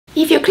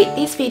If you click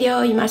this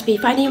video, you must be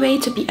finding a way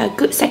to be a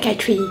good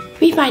secretary.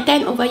 With my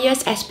 10 over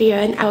years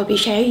experience, I will be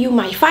sharing you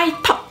my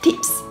 5 top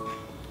tips.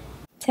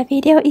 The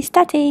video is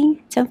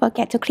starting. Don't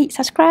forget to click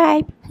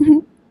subscribe.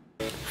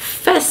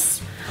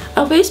 First,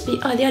 always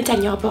be earlier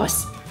than your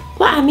boss.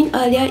 What I mean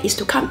earlier is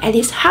to come at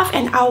least half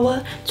an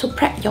hour to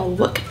prep your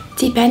work.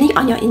 Depending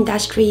on your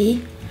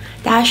industry,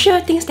 there are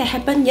sure things that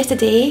happened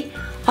yesterday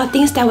or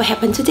things that will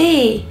happen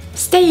today.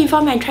 Stay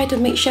informed and try to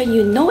make sure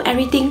you know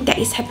everything that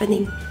is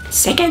happening.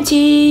 Second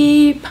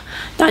tip,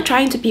 not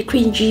trying to be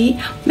cringy,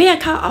 make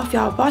a cup of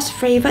your boss'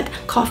 favorite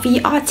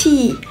coffee or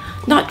tea.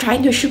 Not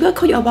trying to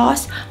sugarcoat your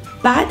boss,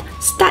 but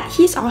start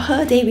his or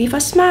her day with a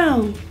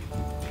smile.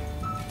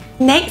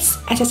 Next,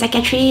 as a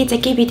secretary,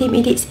 taking meeting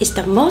minutes is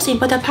the most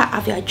important part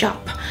of your job.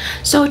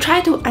 So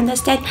try to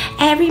understand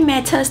every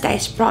matter that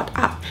is brought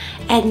up,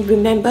 and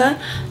remember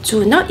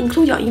to not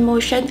include your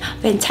emotion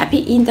when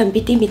typing in the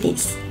meeting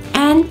minutes.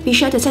 And be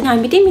sure to send out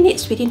meeting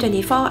minutes within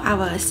 24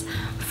 hours.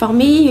 For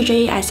me,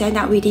 usually I send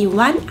out within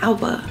 1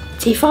 hour.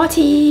 T4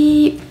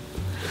 tip.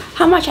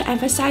 How much I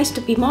emphasize to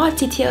be more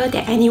detailed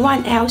than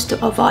anyone else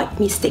to avoid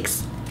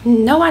mistakes.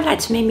 No one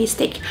likes to make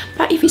mistakes,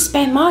 but if you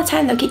spend more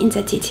time looking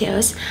into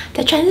details,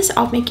 the chances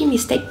of making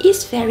mistake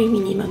is very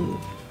minimum.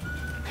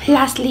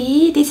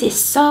 Lastly, this is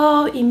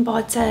so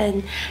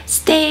important.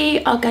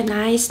 Stay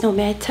organized no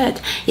matter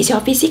it's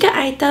your physical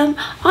item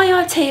or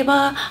your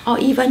table or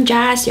even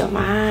just your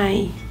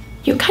mind.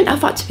 You can't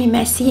afford to be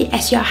messy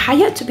as you're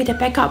hired to be the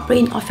backup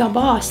brain of your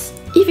boss.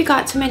 If you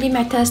got too many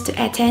matters to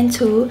attend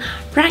to,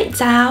 write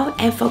down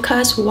and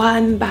focus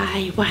one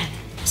by one.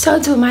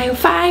 So do my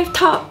 5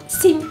 top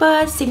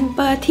simple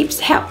tips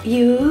help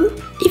you?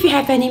 If you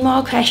have any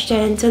more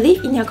questions,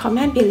 leave in your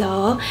comment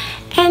below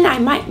and I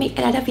might make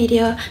another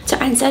video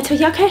to answer to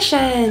your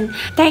question.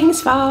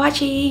 Thanks for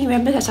watching.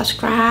 Remember to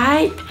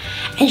subscribe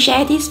and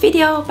share this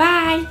video.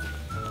 Bye!